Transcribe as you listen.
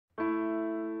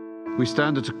We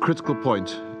stand at a critical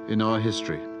point in our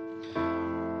history.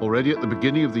 Already at the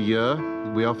beginning of the year,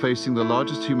 we are facing the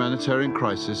largest humanitarian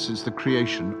crisis since the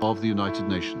creation of the United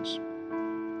Nations.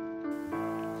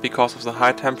 Because of the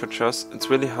high temperatures, it's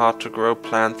really hard to grow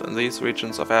plants in these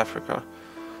regions of Africa,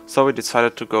 so we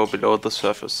decided to go below the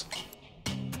surface.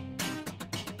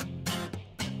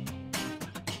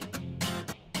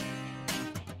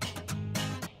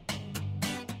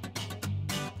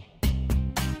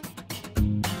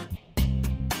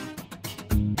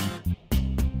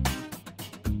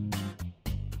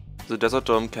 The desert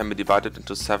dome can be divided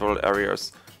into several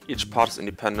areas. Each part is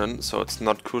independent, so it's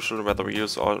not crucial whether we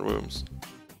use all rooms.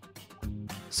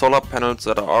 Solar panels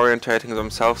that are orientating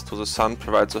themselves to the sun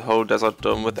provide the whole desert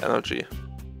dome with energy.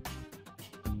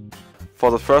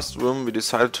 For the first room, we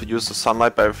decided to use the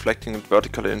sunlight by reflecting it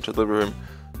vertically into the room.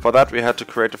 For that, we had to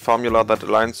create a formula that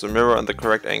aligns the mirror in the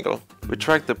correct angle. We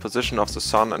tracked the position of the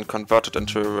sun and converted it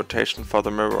into a rotation for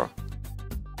the mirror.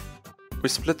 We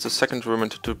split the second room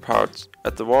into two parts.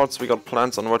 At the walls we got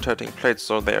plants on rotating plates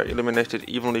so they are illuminated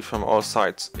evenly from all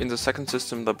sides. In the second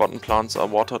system the bottom plants are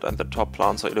watered and the top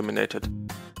plants are illuminated.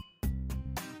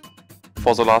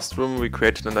 For the last room we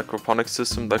created an aquaponics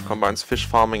system that combines fish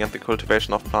farming and the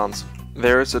cultivation of plants.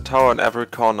 There is a tower in every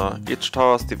corner. Each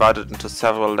tower is divided into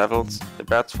several levels. The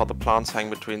beds for the plants hang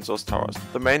between those towers.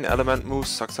 The main element moves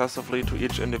successively to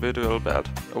each individual bed.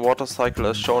 A water cycle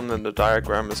as shown in the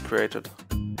diagram is created.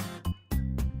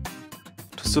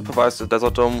 To supervise the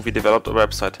desert dome, we developed a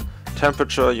website.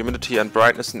 Temperature, humidity and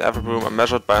brightness in every room are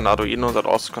measured by an Arduino that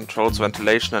also controls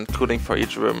ventilation and cooling for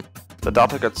each room. The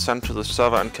data gets sent to the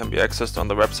server and can be accessed on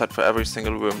the website for every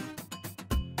single room.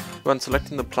 When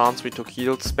selecting the plants, we took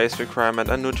yield, space requirement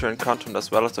and nutrient content as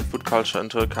well as the food culture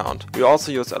into account. We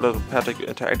also used allelopathic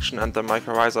interaction and the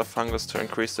mycorrhiza fungus to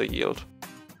increase the yield.